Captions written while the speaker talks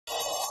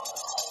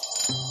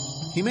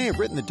He may have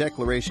written the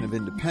Declaration of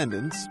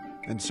Independence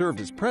and served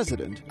as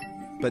president,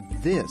 but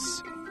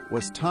this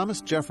was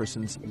Thomas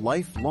Jefferson's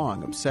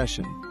lifelong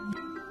obsession.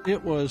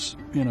 It was,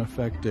 in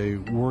effect, a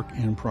work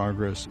in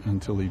progress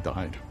until he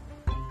died.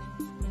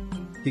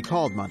 He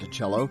called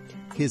Monticello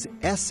his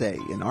essay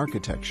in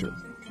architecture.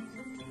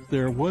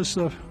 There was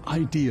the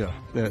idea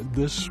that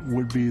this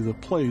would be the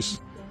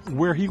place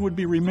where he would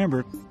be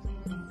remembered.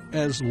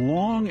 As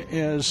long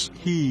as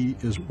he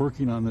is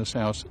working on this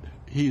house,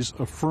 he's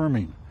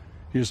affirming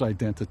his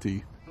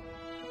identity.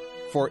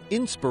 For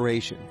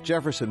inspiration,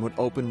 Jefferson would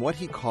open what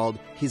he called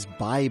his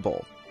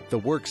Bible, the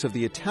works of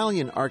the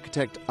Italian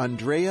architect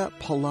Andrea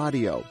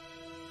Palladio.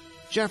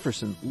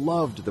 Jefferson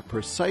loved the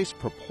precise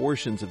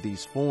proportions of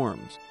these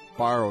forms,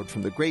 borrowed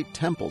from the great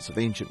temples of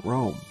ancient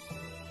Rome.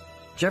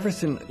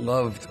 Jefferson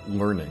loved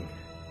learning.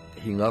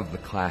 He loved the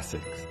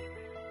classics.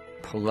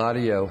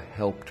 Palladio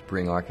helped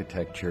bring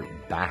architecture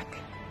back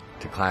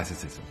to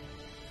classicism.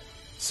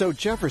 So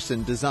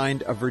Jefferson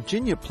designed a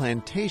Virginia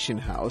plantation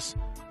house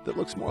that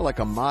looks more like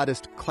a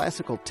modest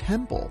classical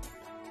temple.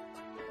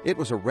 It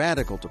was a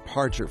radical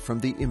departure from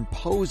the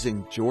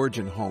imposing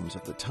Georgian homes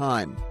of the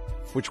time,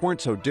 which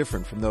weren't so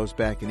different from those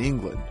back in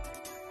England.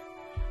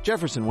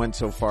 Jefferson went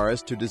so far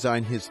as to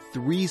design his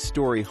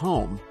 3-story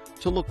home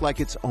to look like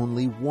it's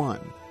only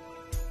one.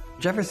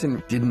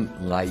 Jefferson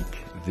didn't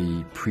like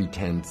the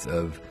pretense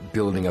of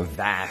building a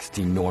vast,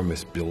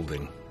 enormous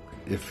building.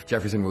 If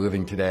Jefferson were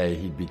living today,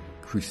 he'd be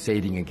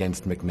crusading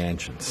against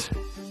McMansions.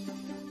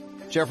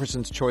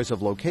 Jefferson's choice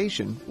of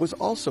location was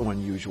also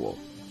unusual.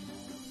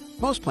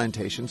 Most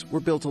plantations were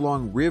built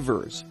along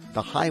rivers,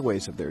 the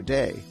highways of their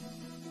day.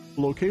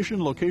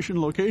 Location,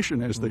 location,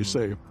 location, as they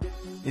say.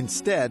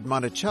 Instead,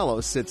 Monticello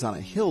sits on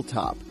a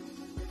hilltop.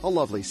 A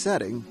lovely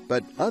setting,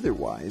 but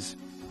otherwise...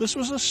 This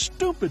was a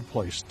stupid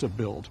place to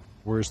build.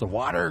 Where's the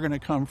water going to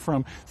come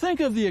from? Think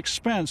of the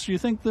expense. You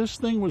think this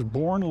thing was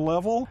born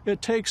level?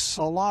 It takes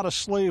a lot of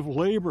slave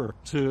labor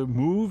to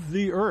move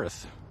the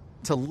earth.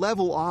 To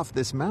level off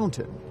this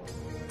mountain.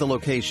 The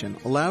location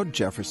allowed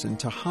Jefferson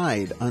to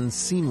hide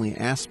unseemly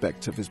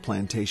aspects of his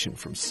plantation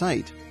from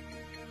sight.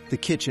 The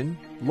kitchen,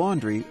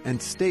 laundry,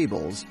 and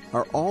stables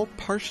are all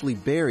partially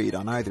buried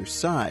on either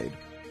side.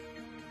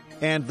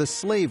 And the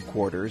slave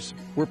quarters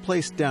were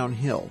placed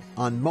downhill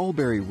on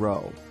Mulberry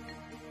Row.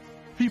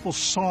 People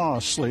saw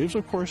slaves.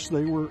 Of course,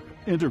 they were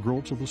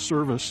integral to the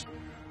service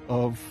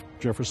of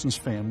Jefferson's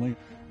family,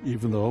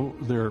 even though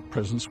their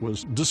presence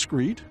was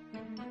discreet.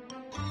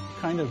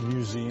 Kind of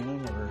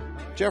museum or...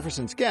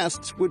 Jefferson's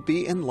guests would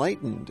be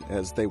enlightened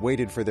as they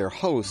waited for their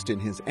host in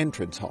his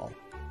entrance hall.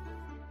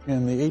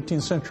 In the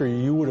 18th century,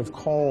 you would have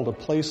called a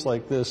place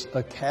like this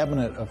a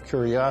cabinet of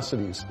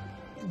curiosities.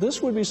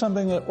 This would be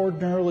something that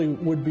ordinarily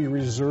would be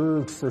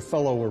reserved for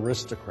fellow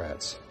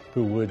aristocrats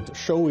who would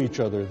show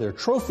each other their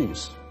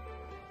trophies.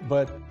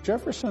 But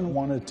Jefferson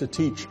wanted to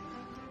teach,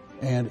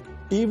 and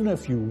even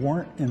if you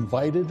weren't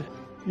invited,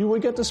 you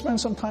would get to spend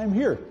some time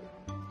here.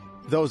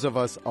 Those of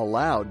us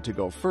allowed to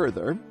go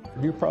further,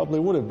 you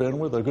probably would have been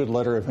with a good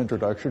letter of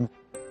introduction,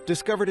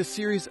 discovered a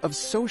series of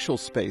social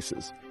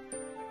spaces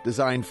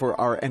designed for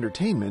our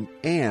entertainment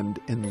and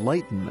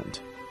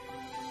enlightenment.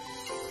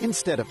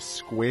 Instead of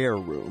square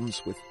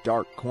rooms with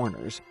dark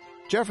corners,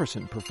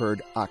 Jefferson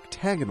preferred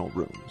octagonal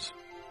rooms.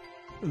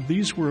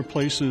 These were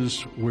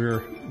places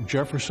where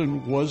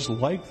Jefferson was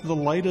like the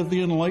light of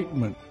the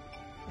Enlightenment,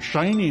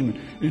 shining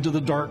into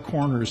the dark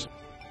corners.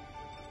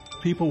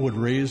 People would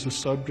raise a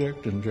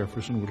subject and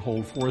Jefferson would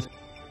hold forth.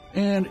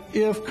 And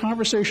if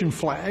conversation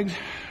flagged,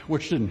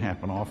 which didn't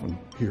happen often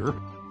here,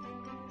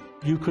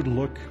 you could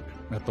look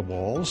at the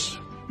walls.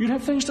 You'd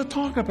have things to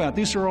talk about.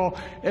 These are all,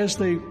 as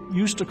they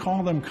used to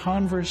call them,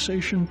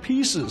 conversation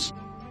pieces.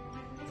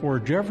 For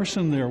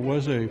Jefferson, there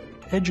was a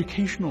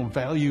educational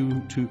value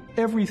to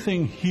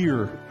everything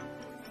here.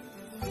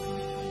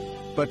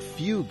 But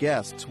few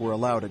guests were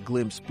allowed a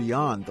glimpse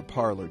beyond the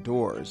parlor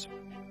doors.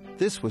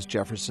 This was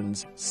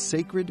Jefferson's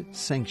sacred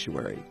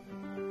sanctuary.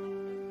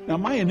 Now,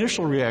 my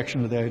initial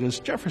reaction to that is,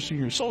 Jefferson,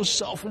 you're so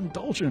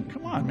self-indulgent.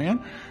 Come on,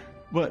 man.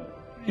 But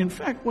in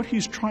fact, what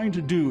he's trying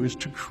to do is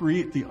to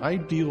create the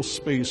ideal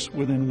space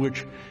within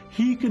which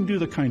he can do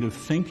the kind of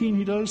thinking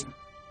he does,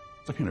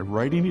 the kind of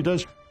writing he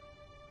does.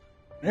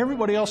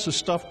 Everybody else is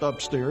stuffed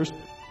upstairs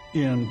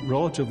in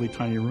relatively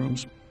tiny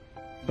rooms,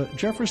 but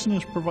Jefferson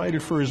has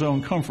provided for his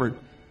own comfort.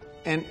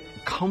 And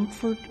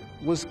comfort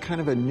was kind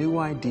of a new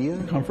idea?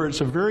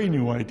 Comfort's a very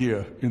new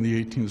idea in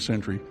the 18th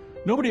century.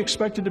 Nobody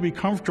expected to be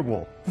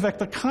comfortable. In fact,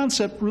 the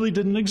concept really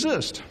didn't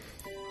exist.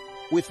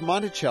 With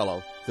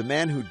Monticello, the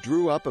man who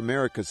drew up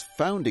America's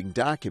founding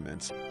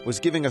documents was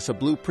giving us a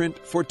blueprint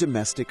for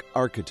domestic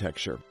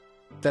architecture,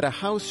 that a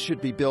house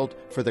should be built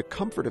for the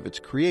comfort of its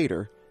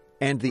creator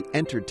and the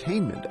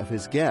entertainment of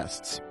his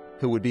guests,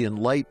 who would be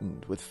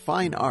enlightened with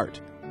fine art,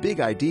 big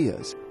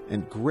ideas,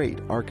 and great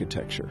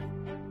architecture.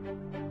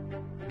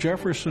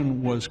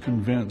 Jefferson was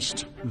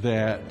convinced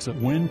that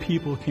when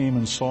people came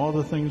and saw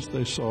the things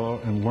they saw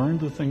and learned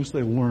the things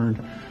they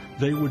learned,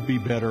 they would be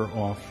better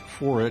off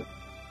for it.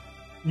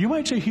 You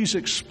might say he's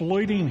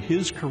exploiting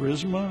his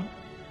charisma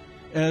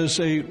as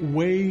a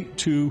way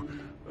to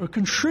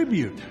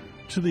contribute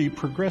to the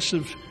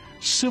progressive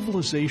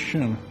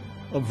civilization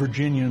of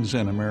Virginians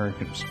and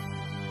Americans.